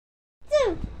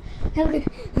Okay,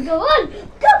 go on.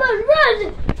 Come on, run.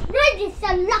 Run, just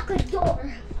unlock a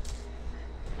door.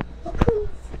 Okay,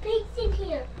 space in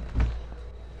here.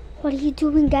 What are you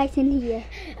doing, guys, in here?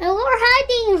 And we're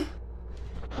hiding.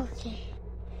 Okay.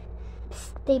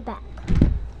 Stay back.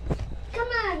 Come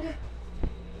on.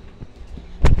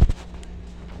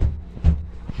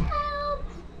 Help.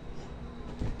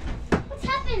 What's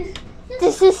happened?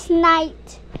 This is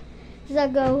night. So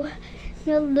go.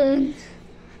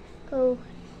 Go.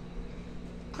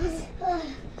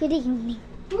 Good evening.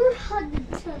 We're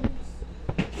Hudsons.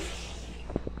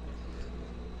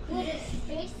 With a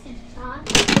space inside.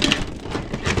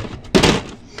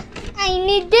 I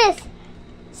need this.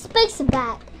 Space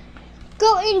bag.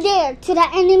 Go in there to the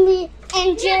enemy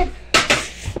engine.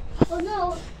 Oh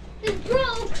no, it's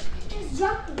broke. It's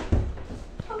jumping.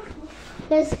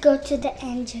 Let's go to the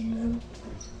engine room.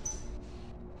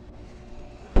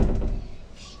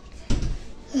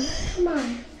 Come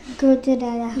on. Go to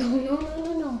the...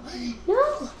 No.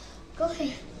 Go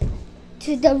ahead.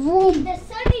 To the room. The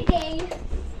sunny day.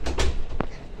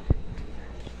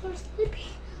 We're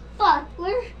sleeping. But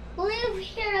we'll live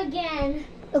here again.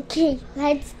 Okay,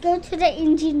 let's go to the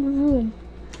engine room.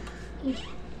 Let's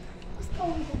go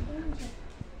to the engine.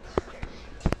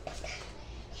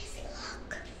 It's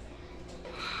locked.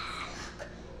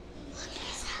 Look,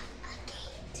 there's a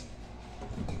gate.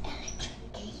 The electric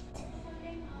gate.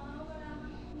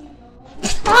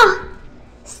 Ah!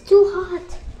 It's too hot.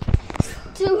 It's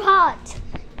too hot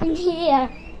in here.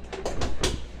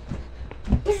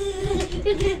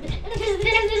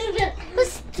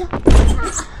 Stop.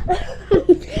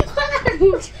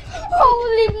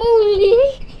 Holy moly!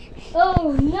 Oh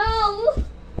no!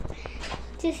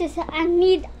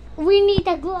 We need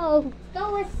a globe.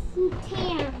 That was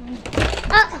tan.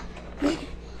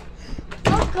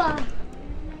 Oh god.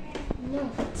 No,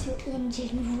 to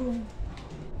engine room.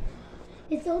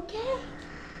 It's okay.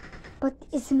 But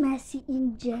it's messy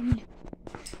engine.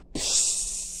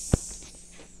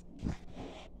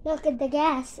 Look at the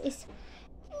gas. It's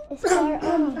far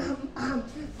on.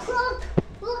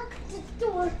 Look the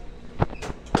door.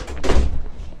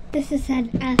 This is an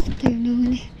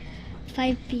afternoon,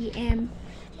 5 p.m.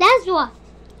 That's what.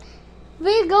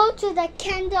 We go to the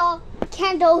candle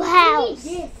house.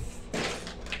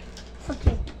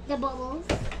 Okay, the bubbles.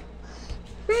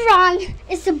 Run!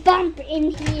 It's a bump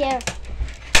in here.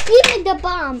 Give me the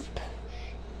bump.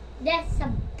 That's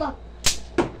a bump.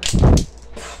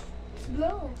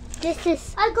 Bro. This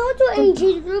is. I go to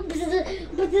engine room.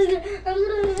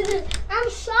 I'm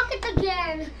shocked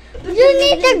again. You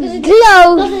need the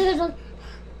globe.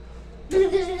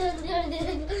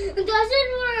 It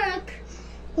doesn't work.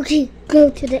 Okay, go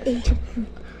to the engine room.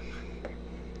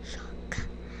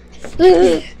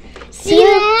 See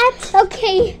that?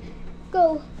 Okay,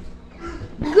 go.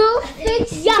 Go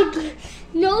fix it.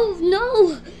 No,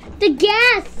 the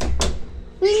gas.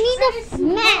 We need a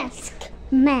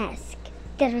mask.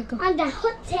 There we go. On the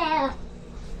hotel.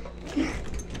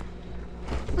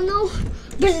 Oh no.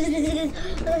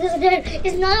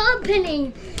 It's not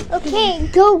opening. Okay,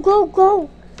 go. Go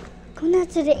now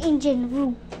to the engine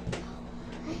room.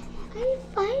 I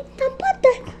find the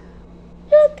button.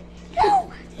 Look. No.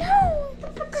 The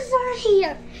buttons are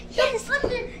here. Yes.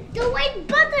 The white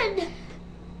button.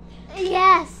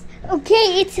 Yes.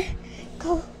 Okay, it's...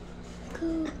 Go. It's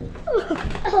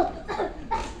a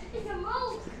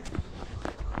remote.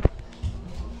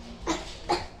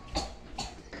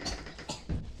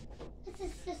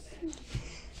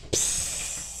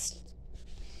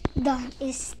 Dawn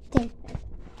is dead.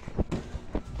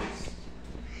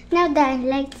 Now the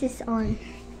light is on.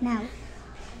 Now,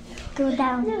 go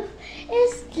down. No,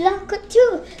 it's locked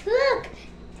too. Look,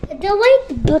 the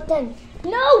white button.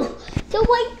 No, the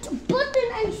white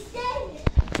button I said.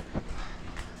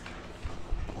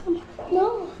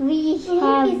 No, we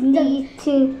need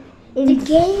to the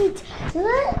gate.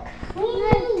 Look,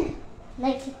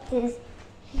 like this.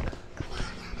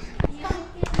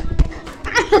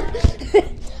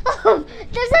 Oh,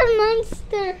 there's a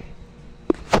monster.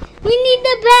 We need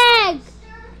the bag.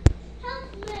 Help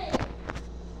me.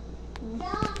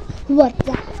 What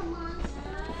the?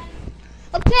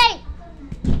 Okay.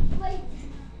 Wait.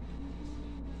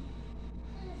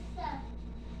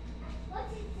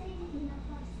 What's it saying in the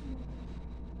classroom?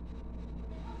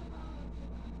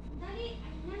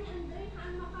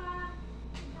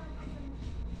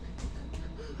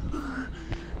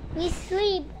 We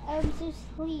sleep. I'm to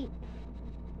sleep.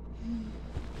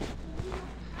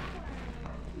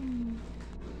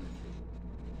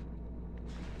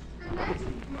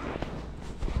 Imagine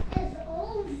that is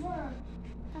over.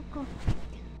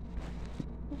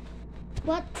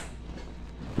 What?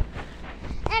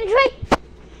 Andrei,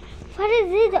 what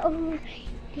is it over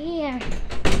there?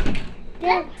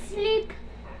 Let's sleep.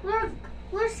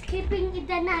 We're sleeping in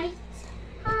the night.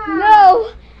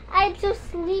 No, I'm so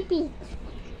sleepy.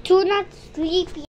 Do not sleepy.